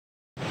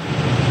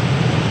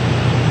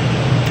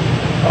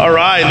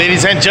Alright,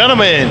 ladies and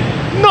gentlemen,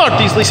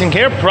 Northeast Leasing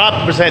here, proud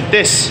to present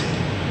this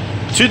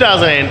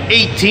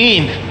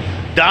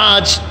 2018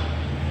 Dodge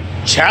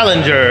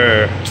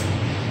Challenger.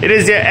 It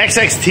is the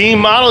SXT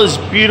model. It's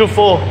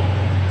beautiful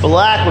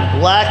black with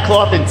black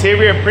cloth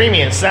interior,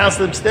 premium sound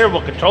system,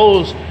 steerable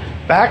controls,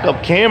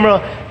 backup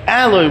camera,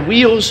 alloy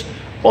wheels.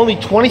 Only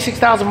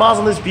 26,000 miles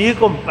on this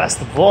vehicle.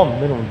 Best of all,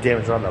 minimum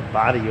damage on the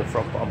body. Your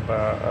front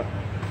bumper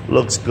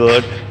looks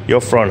good.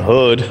 Your front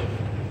hood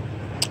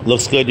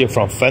looks good. Your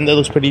front fender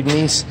looks pretty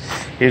nice.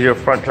 Here's your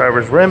front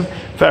driver's rim.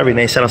 Very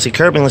nice. I don't see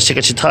curbing. Let's check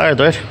out your tire,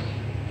 right?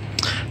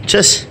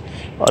 Just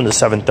under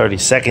 730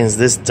 seconds.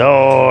 This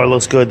door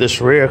looks good.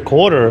 This rear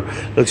quarter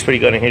looks pretty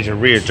good. And here's your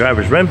rear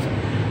driver's rim.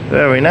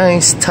 Very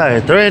nice.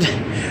 Tire thread.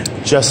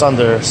 Just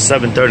under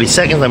 730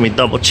 seconds. Let me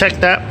double check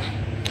that.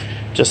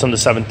 Just under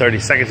 730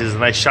 seconds is a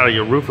nice shot of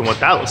your roof and what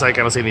that looks like.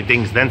 I don't see any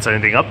dings, dents, or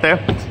anything up there.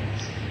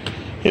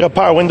 You got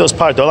power windows,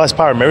 power door locks,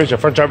 power mirrors, your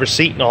front driver's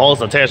seat, no holes,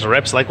 no tears, no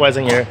rips. Likewise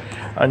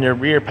on your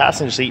rear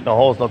passenger seat, no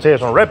holes, no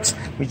tears, no rips.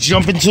 We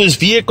jump into this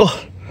vehicle,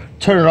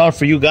 turn it on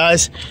for you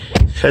guys.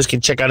 You guys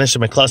can check out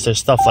instrument cluster,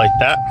 stuff like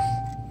that.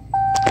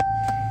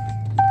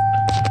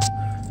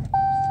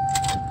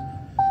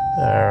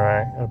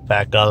 Alright,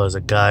 back up. There's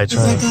a guy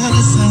trying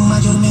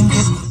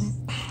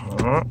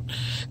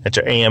Got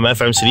your AM,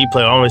 FM, CD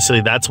player.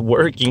 Obviously, that's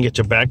working. Get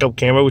your backup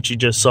camera, which you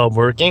just saw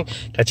working.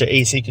 Got your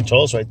AC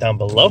controls right down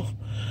below.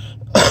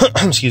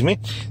 Excuse me.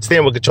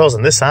 Steering wheel controls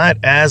on this side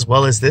as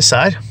well as this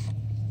side.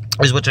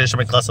 Here's what your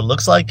instrument cluster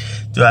looks like.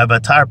 Do have a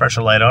tire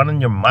pressure light on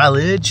and your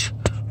mileage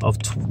of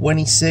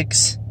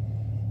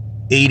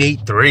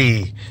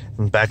 26,883.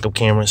 And backup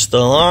camera is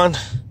still on. I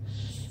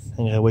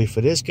gotta wait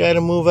for this guy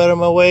to move out of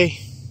my way.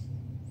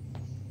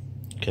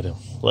 Look at him.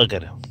 Look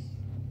at him.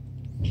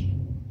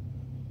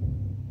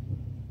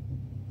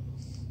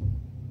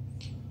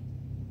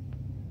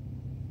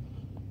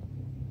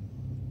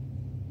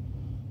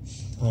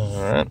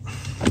 Alright.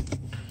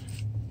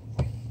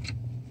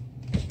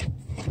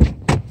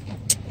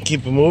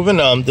 Keep it moving.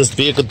 This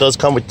vehicle does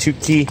come with two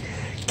key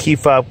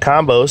fob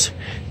combos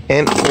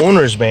and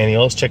owner's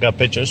manuals. Check out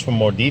pictures for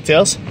more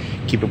details.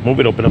 Keep it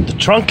moving. Open up the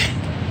trunk.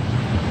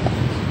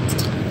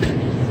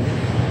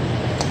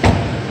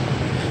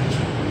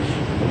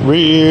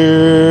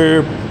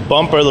 Rear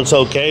bumper looks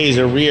okay. Here's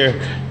a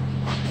rear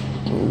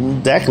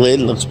deck lid,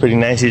 looks pretty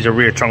nice. Here's your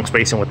rear trunk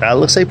spacing with that.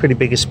 Looks like pretty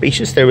big and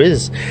spacious. There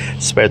is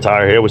spare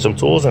tire here with some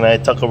tools, and I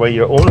tuck away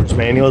your owner's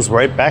manuals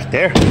right back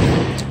there.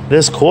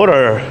 This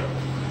quarter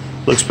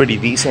looks pretty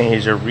decent.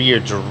 Here's your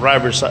rear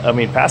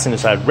passenger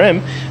side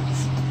rim.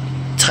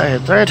 Tire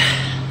thread.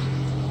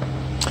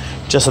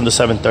 Just under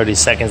 730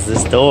 seconds.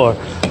 This door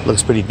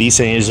looks pretty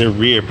decent. Here's your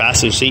rear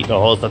passenger seat.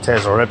 No holes, no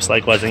tears, no rips.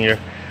 Likewise in your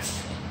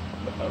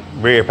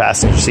rear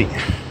passenger seat.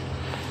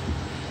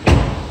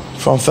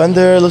 Front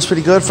fender looks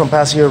pretty good. Front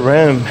passenger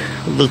rim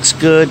looks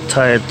good.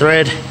 Tire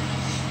thread.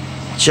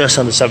 Just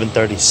under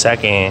 730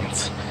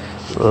 seconds.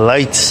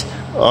 Lights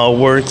are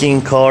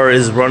working. Car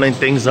is running.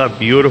 Things are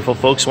beautiful,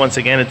 folks. Once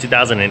again, a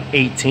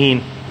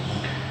 2018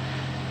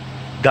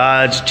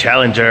 Dodge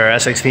Challenger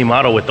SXT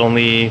model with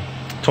only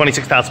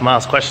 26,000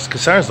 miles. Questions,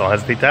 concerns, don't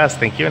hesitate to ask.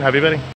 Thank you and happy bidding.